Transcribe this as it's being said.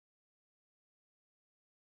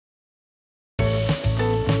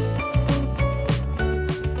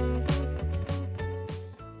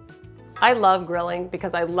I love grilling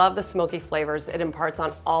because I love the smoky flavors it imparts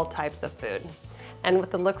on all types of food. And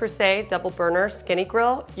with the Le Creuset double burner skinny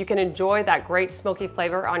grill, you can enjoy that great smoky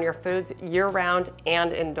flavor on your foods year-round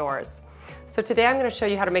and indoors. So today I'm going to show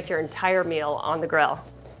you how to make your entire meal on the grill.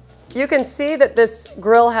 You can see that this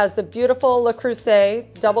grill has the beautiful Le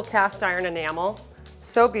Creuset double cast iron enamel.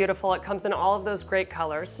 So beautiful, it comes in all of those great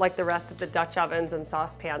colors, like the rest of the Dutch ovens and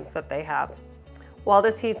saucepans that they have. While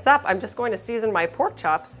this heats up, I'm just going to season my pork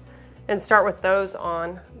chops and start with those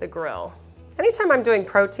on the grill. Anytime I'm doing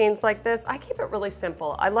proteins like this, I keep it really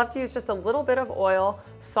simple. I love to use just a little bit of oil,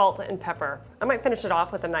 salt, and pepper. I might finish it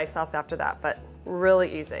off with a nice sauce after that, but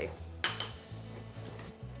really easy.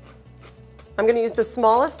 I'm gonna use the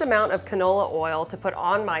smallest amount of canola oil to put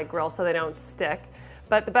on my grill so they don't stick.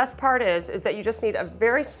 But the best part is that you just need a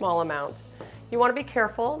very small amount. You wanna be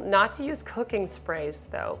careful not to use cooking sprays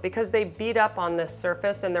though, because they beat up on this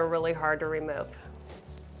surface and they're really hard to remove.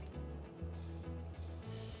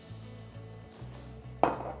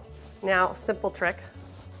 Now, simple trick,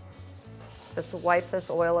 just wipe this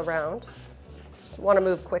oil around. Just want to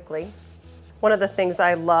move quickly. One of the things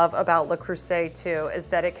I love about Le Creuset too is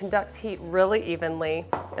that it conducts heat really evenly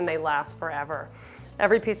and they last forever.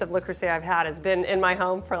 Every piece of Le Creuset I've had has been in my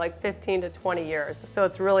home for like 15 to 20 years, so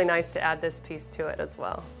it's really nice to add this piece to it as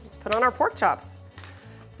well. Let's put on our pork chops.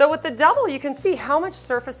 So with the double, you can see how much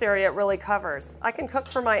surface area it really covers. I can cook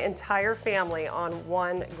for my entire family on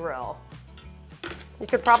one grill. You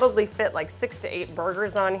could probably fit like 6 to 8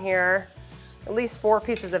 burgers on here, at least 4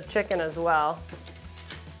 pieces of chicken as well.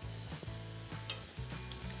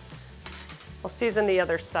 I'll season the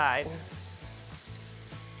other side.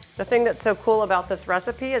 The thing that's so cool about this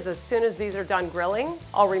recipe is as soon as these are done grilling,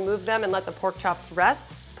 I'll remove them and let the pork chops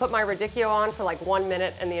rest, put my radicchio on for like 1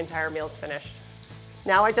 minute, and the entire meal's finished.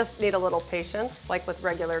 Now I just need a little patience, like with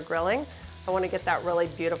regular grilling. I want to get that really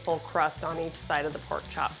beautiful crust on each side of the pork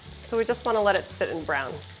chop. So we just want to let it sit and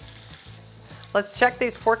brown. Let's check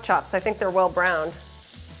these pork chops. I think they're well browned.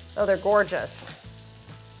 Oh, they're gorgeous.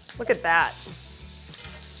 Look at that.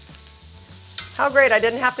 How great, I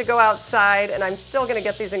didn't have to go outside and I'm still going to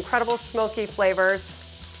get these incredible smoky flavors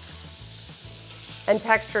and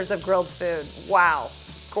textures of grilled food. Wow,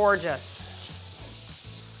 gorgeous.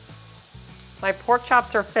 My pork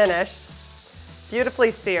chops are finished, beautifully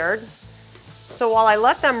seared. So while I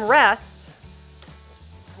let them rest,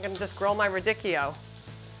 I'm gonna just grill my radicchio.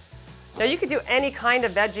 Now you could do any kind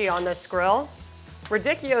of veggie on this grill.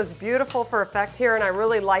 Radicchio is beautiful for effect here, and I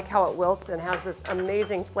really like how it wilts and has this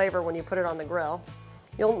amazing flavor when you put it on the grill.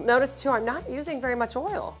 You'll notice too, I'm not using very much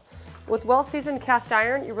oil. With well-seasoned cast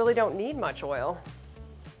iron, you really don't need much oil.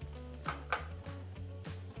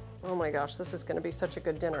 Oh my gosh, this is gonna be such a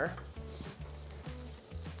good dinner.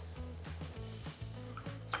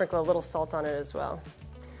 Sprinkle a little salt on it as well.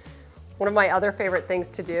 One of my other favorite things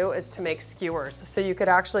to do is to make skewers. So you could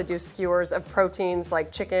actually do skewers of proteins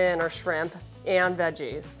like chicken or shrimp and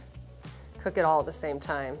veggies. Cook it all at the same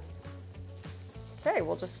time. Okay,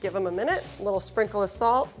 we'll just give them a minute, a little sprinkle of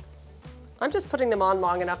salt. I'm just putting them on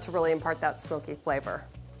long enough to really impart that smoky flavor.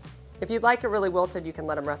 If you'd like it really wilted, you can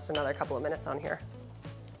let them rest another couple of minutes on here.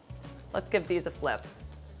 Let's give these a flip.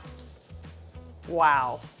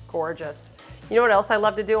 Wow, gorgeous. You know what else I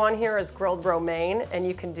love to do on here is grilled romaine, and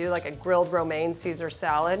you can do like a grilled romaine Caesar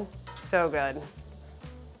salad. So good.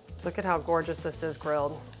 Look at how gorgeous this is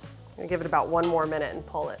grilled. I'm gonna give it about 1 more minute and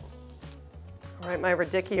pull it. All right, my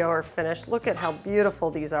radicchio are finished. Look at how beautiful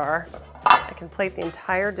these are. I can plate the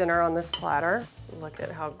entire dinner on this platter. Look at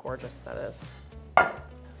how gorgeous that is.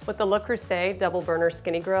 With the Le Creuset double burner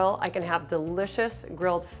skinny grill, I can have delicious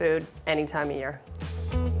grilled food any time of year.